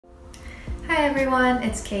Hi everyone,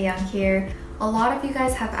 it's Kayoung here. A lot of you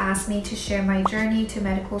guys have asked me to share my journey to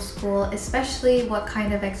medical school, especially what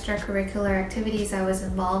kind of extracurricular activities I was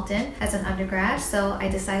involved in as an undergrad, so I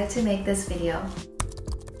decided to make this video.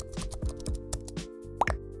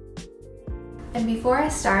 And before I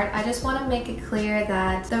start, I just want to make it clear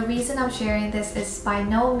that the reason I'm sharing this is by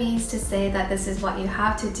no means to say that this is what you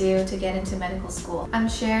have to do to get into medical school. I'm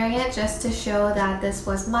sharing it just to show that this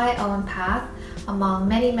was my own path among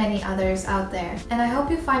many others out there. And I hope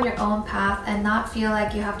you find your own path and not feel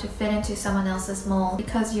like you have to fit into someone else's mold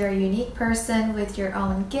because you're a unique person with your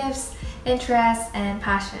own gifts, interests, and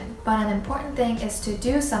passion. But an important thing is to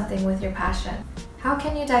do something with your passion. How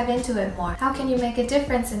can you dive into it more? How can you make a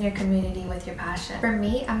difference in your community with your passion? For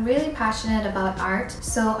me, I'm really passionate about art,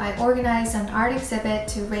 so I organized an art exhibit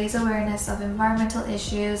to raise awareness of environmental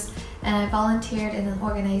issues, and I volunteered in an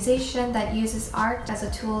organization that uses art as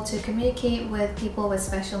a tool to communicate with people with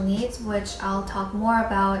special needs, which I'll talk more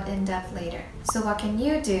about in depth later. So what can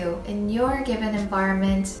you do in your given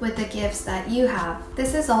environment with the gifts that you have?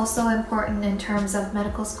 This is also important in terms of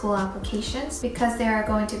medical school applications because there are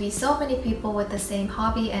going to be so many people with the same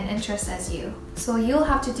hobby and interest as you. So you'll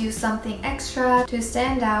have to do something extra to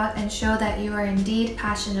stand out and show that you are indeed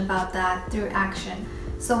passionate about that through action.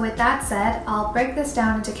 So with that said, I'll break this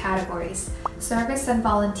down into categories: service and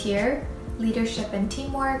volunteer, leadership and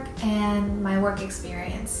teamwork, and my work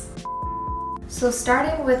experience. So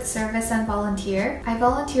starting with service and volunteer, I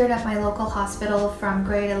volunteered at my local hospital from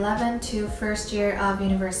grade 11 to first year of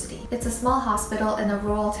university. It's a small hospital in a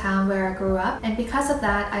rural town where I grew up, and because of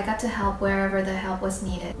that, I got to help wherever the help was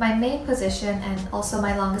needed. My main position, and also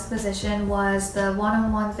my longest position, was the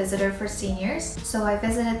one-on-one visitor for seniors. So I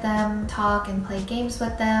visited them, talk and play games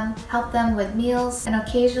with them, help them with meals, and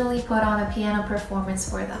occasionally put on a piano performance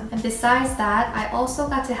for them. And besides that, I also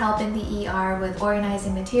got to help in the ER with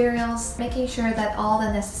organizing materials, making sure that all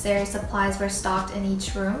the necessary supplies were stocked in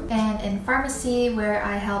each room, and in pharmacy where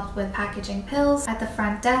I helped with packaging pills, at the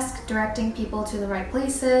front desk directing people to the right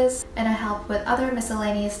places, and I helped with other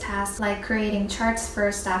miscellaneous tasks like creating charts for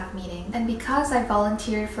a staff meeting. And because I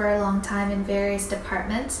volunteered for a long time in various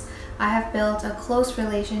departments, I have built a close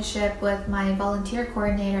relationship with my volunteer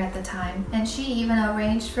coordinator at the time, and she even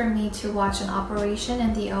arranged for me to watch an operation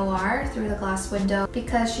in the OR through the glass window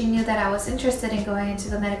because she knew that I was interested in going into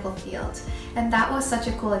the medical field, and that was such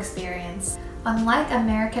a cool experience. Unlike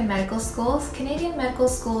American medical schools, Canadian medical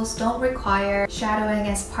schools don't require shadowing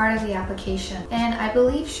as part of the application, and I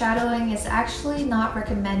believe shadowing is actually not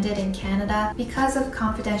recommended in Canada because of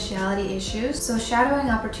confidentiality issues, so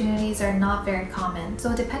shadowing opportunities are not very common.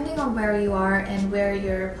 So depending on where you are and where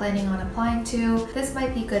you're planning on applying to, this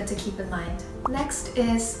might be good to keep in mind. Next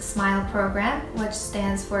is SMILE program, which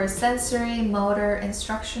stands for Sensory Motor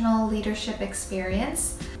Instructional Leadership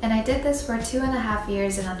Experience, and I did this for 2.5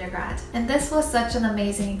 years in undergrad. And this was such an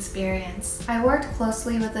amazing experience. I worked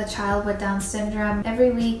closely with a child with Down syndrome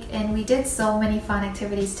every week, and we did so many fun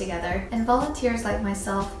activities together. And volunteers like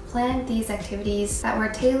myself planned these activities that were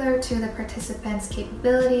tailored to the participants'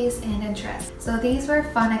 capabilities and interests. So these were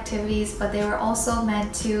fun activities, but they were also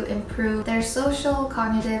meant to improve their social,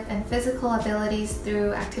 cognitive, and physical abilities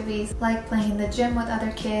through activities like playing in the gym with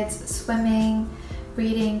other kids, swimming,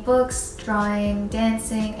 reading books, drawing,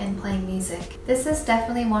 dancing, and playing music. This is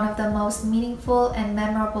definitely one of the most meaningful and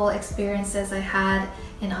memorable experiences I had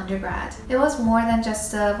in undergrad. It was more than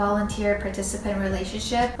just a volunteer-participant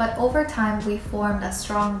relationship, but over time we formed a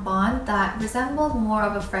strong bond that resembled more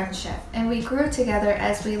of a friendship, and we grew together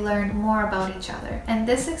as we learned more about each other. And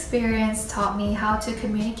this experience taught me how to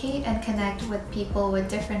communicate and connect with people with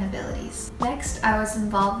different abilities. Next, I was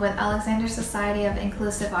involved with Alexander Society of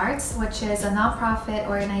Inclusive Arts, which is a nonprofit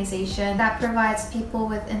organization that provides people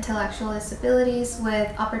with intellectual disabilities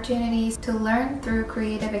with opportunities to learn through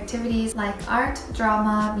creative activities like art,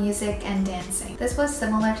 drama, music, and dancing. This was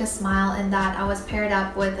similar to SMILE in that I was paired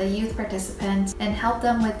up with a youth participant and helped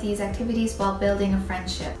them with these activities while building a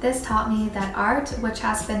friendship. This taught me that art, which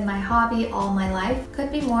has been my hobby all my life,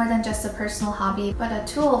 could be more than just a personal hobby, but a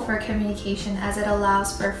tool for communication as it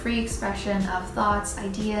allows for free expression of thoughts,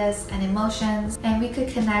 ideas, and emotions, and we could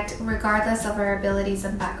connect regardless of our abilities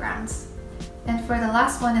and backgrounds. And for the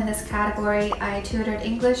last one in this category, I tutored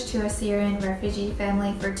English to a Syrian refugee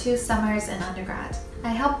family for 2 summers in undergrad. I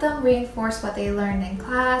helped them reinforce what they learned in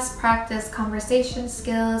class, practice conversation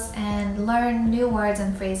skills, and learn new words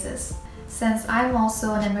and phrases. Since I'm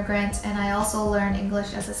also an immigrant and I also learned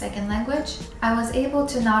English as a second language, I was able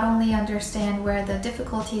to not only understand where the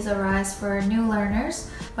difficulties arise for new learners,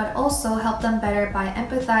 but also help them better by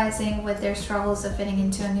empathizing with their struggles of fitting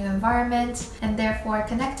into a new environment and therefore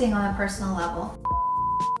connecting on a personal level.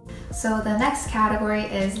 So the next category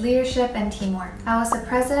is leadership and teamwork. I was the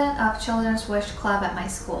president of Children's Wish Club at my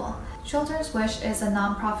school. Children's Wish is a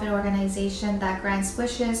nonprofit organization that grants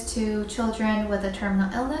wishes to children with a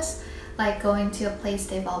terminal illness, like going to a place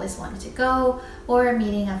they've always wanted to go or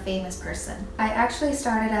meeting a famous person. I actually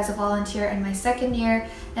started as a volunteer in my second year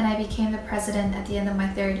and I became the president at the end of my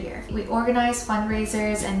third year. We organized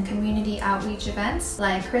fundraisers and community outreach events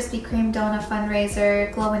like Krispy Kreme donut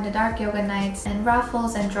fundraiser, glow-in-the-dark yoga nights, and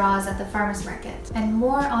raffles and draws at the farmers market. And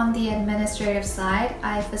more on the administrative side,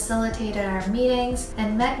 I facilitated our meetings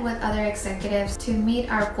and met with other executives to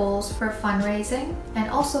meet our goals for fundraising and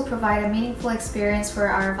also provide a meaningful experience for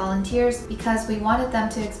our volunteers because we wanted them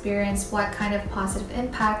to experience what kind of positive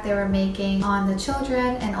impact they were making on the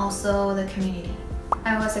children and also the community.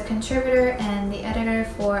 I was a contributor and the editor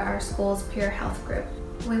for our school's peer health group.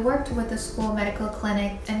 We worked with the school medical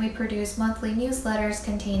clinic and we produced monthly newsletters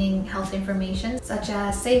containing health information such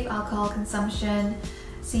as safe alcohol consumption,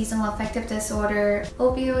 seasonal affective disorder,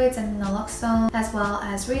 opioids and naloxone, as well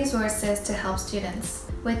as resources to help students.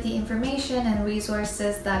 With the information and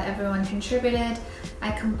resources that everyone contributed,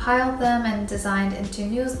 I compiled them and designed into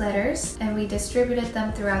newsletters, and we distributed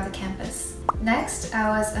them throughout the campus. Next, I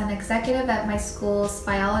was an executive at my school's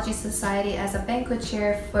biology society as a banquet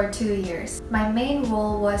chair for 2 years. My main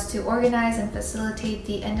role was to organize and facilitate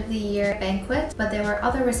the end of the year banquet, but there were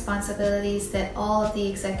other responsibilities that all of the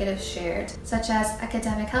executives shared, such as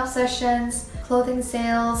academic help sessions, clothing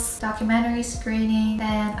sales, documentary screening,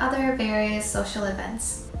 and other various social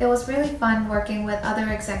events. It was really fun working with other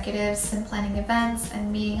executives and planning events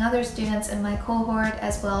and meeting other students in my cohort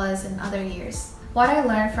as well as in other years. What I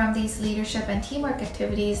learned from these leadership and teamwork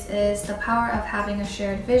activities is the power of having a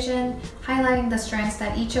shared vision, highlighting the strengths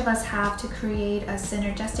that each of us have to create a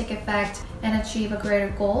synergistic effect and achieve a greater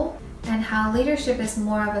goal, and how leadership is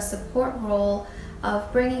more of a support role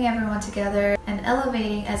of bringing everyone together and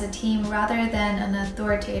elevating as a team rather than an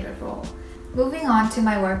authoritative role. Moving on to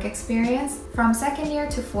my work experience, from second year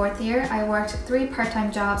to fourth year, I worked 3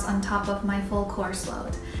 part-time jobs on top of my full course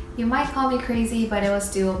load. You might call me crazy, but it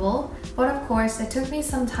was doable. But of course, it took me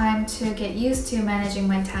some time to get used to managing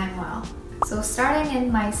my time well. So starting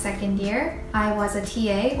in my second year, I was a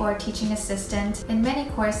TA or teaching assistant in many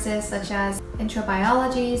courses such as intro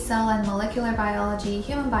biology, cell and molecular biology,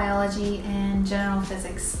 human biology, and general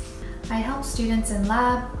physics. I helped students in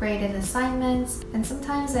lab, graded assignments, and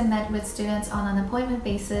sometimes I met with students on an appointment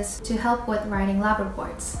basis to help with writing lab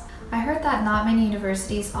reports. I heard that not many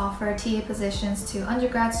universities offer TA positions to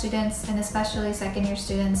undergrad students and especially second year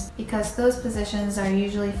students because those positions are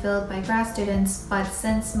usually filled by grad students, but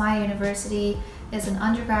since my university is an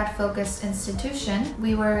undergrad focused institution,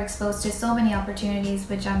 we were exposed to so many opportunities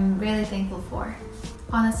which I'm really thankful for.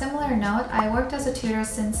 On a similar note, I worked as a tutor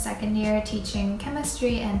since second year teaching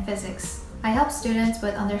chemistry and physics. I helped students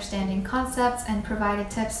with understanding concepts and provided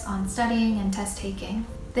tips on studying and test taking.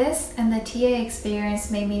 This and the TA experience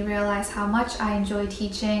made me realize how much I enjoy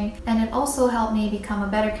teaching, and it also helped me become a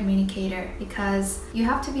better communicator because you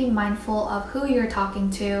have to be mindful of who you're talking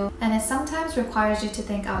to, and it sometimes requires you to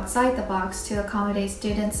think outside the box to accommodate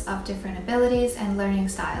students of different abilities and learning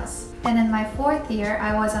styles. And in my fourth year,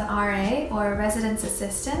 I was an RA or a residence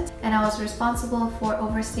assistant, and I was responsible for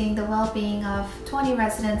overseeing the well-being of 20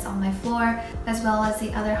 residents on my floor, as well as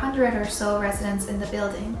the other 100 or so residents in the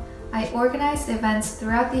building. I organized events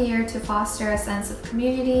throughout the year to foster a sense of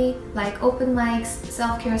community, like open mics,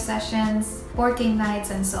 self-care sessions, board game nights,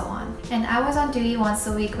 and so on. And I was on duty once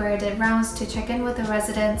a week where I did rounds to check in with the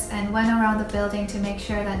residents and went around the building to make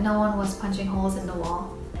sure that no one was punching holes in the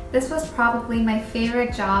wall. This was probably my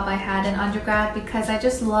favorite job I had in undergrad because I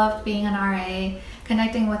just loved being an RA,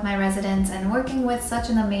 connecting with my residents, and working with such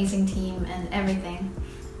an amazing team and everything.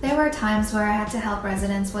 There were times where I had to help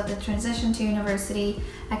residents with the transition to university,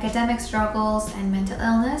 academic struggles, and mental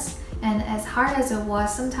illness, and as hard as it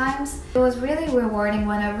was sometimes, it was really rewarding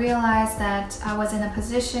when I realized that I was in a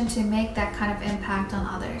position to make that kind of impact on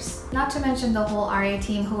others. Not to mention the whole RA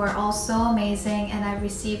team who are all so amazing, and I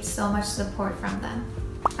received so much support from them.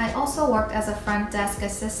 I also worked as a front desk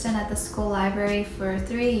assistant at the school library for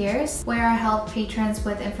 3 years, where I helped patrons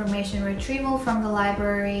with information retrieval from the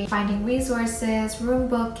library, finding resources, room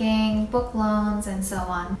booking, book loans, and so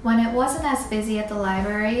on. When it wasn't as busy at the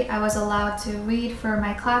library, I was allowed to read for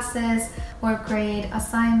my classes or grade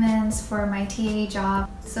assignments for my TA job,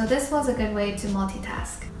 so this was a good way to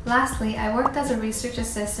multitask. Lastly, I worked as a research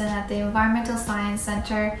assistant at the Environmental Science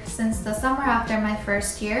Center since the summer after my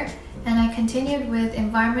first year, and I continued with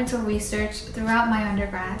environmental research throughout my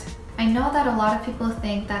undergrad. I know that a lot of people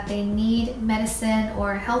think that they need medicine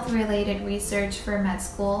or health-related research for med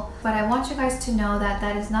school, but I want you guys to know that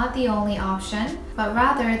that is not the only option, but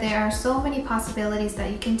rather there are so many possibilities that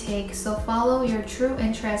you can take, so follow your true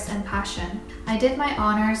interest and passion. I did my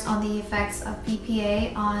honors on the effects of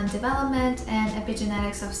BPA on development and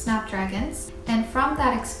epigenetics of snapdragons, and from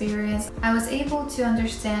that experience, I was able to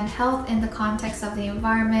understand health in the context of the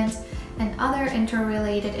environment and other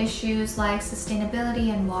interrelated issues like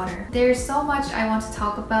sustainability and water. There's so much I want to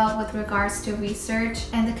talk about with regards to research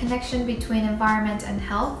and the connection between environment and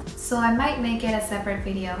health, so I might make it a separate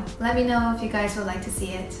video. Let me know if you guys would like to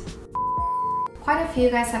see it. Quite a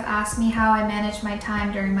few guys have asked me how I managed my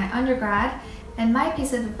time during my undergrad, and my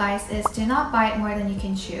piece of advice is do not bite more than you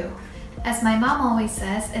can chew. As my mom always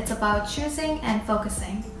says, it's about choosing and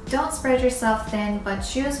focusing. Don't spread yourself thin, but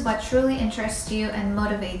choose what truly interests you and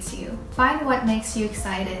motivates you. Find what makes you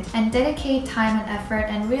excited, and dedicate time and effort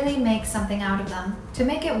and really make something out of them. To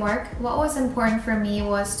make it work, what was important for me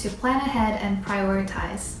was to plan ahead and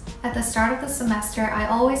prioritize. At the start of the semester, I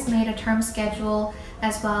always made a term schedule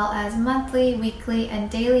as well as monthly, weekly, and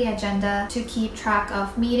daily agenda to keep track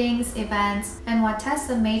of meetings, events, and what tests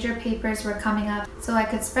and major papers were coming up so I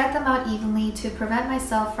could spread them out evenly to prevent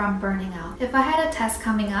myself from burning out. If I had a test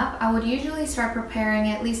coming up, I would usually start preparing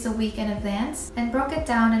at least a week in advance and broke it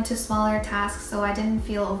down into smaller tasks so I didn't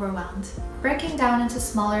feel overwhelmed. Breaking down into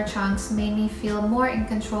smaller chunks made me feel more in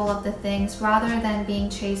control of the things rather than being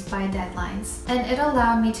chased by deadlines. And it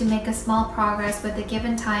allowed me to make a small progress with a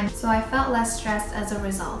given time, so I felt less stressed as a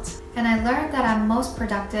result. And I learned that I'm most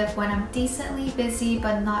productive when I'm decently busy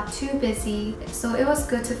but not too busy, so it was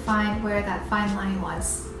good to find where that fine line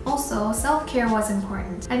was. Also, self-care was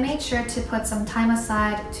important. I made sure to put some time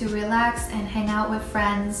aside to relax and hang out with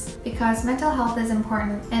friends because mental health is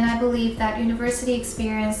important, and I believe that university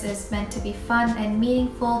experience is meant to be fun and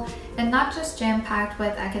meaningful and not just jam-packed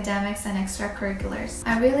with academics and extracurriculars.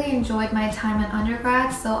 I really enjoyed my time in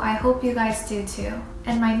undergrad, so I hope you guys do too.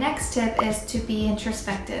 And my next tip is to be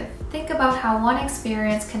introspective. Think about how one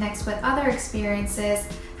experience connects with other experiences,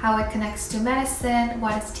 how it connects to medicine,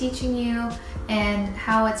 what it's teaching you, and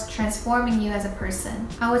how it's transforming you as a person.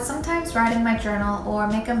 I would sometimes write in my journal or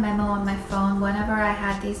make a memo on my phone whenever I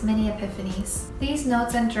had these mini epiphanies. These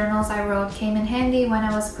notes and journals I wrote came in handy when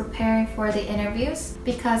I was preparing for the interviews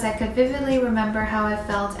because I could vividly remember how I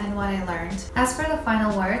felt and what I learned. As for the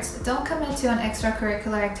final words, don't commit to an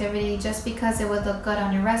extracurricular activity just because it would look good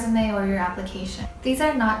on your resume or your application. These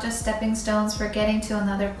are not just stepping stones for getting to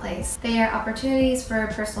another place. They are opportunities for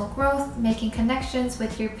personal growth, making connections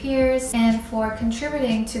with your peers, and for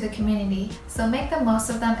contributing to the community. So make the most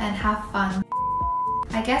of them and have fun.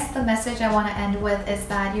 I guess the message I want to end with is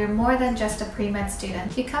that you're more than just a pre-med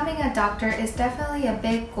student. Becoming a doctor is definitely a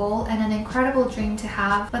big goal and an incredible dream to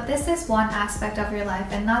have, but this is one aspect of your life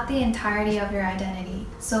and not the entirety of your identity.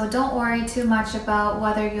 So don't worry too much about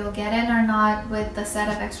whether you'll get in or not with the set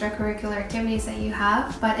of extracurricular activities that you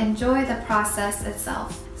have, but enjoy the process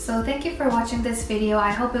itself. So thank you for watching this video.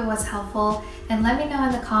 I hope it was helpful, and let me know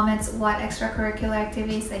in the comments what extracurricular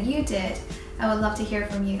activities that you did. I would love to hear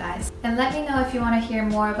from you guys. And let me know if you want to hear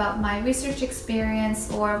more about my research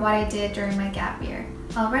experience or what I did during my gap year.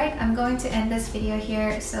 Alright, I'm going to end this video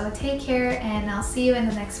here, so take care and I'll see you in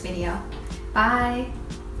the next video. Bye!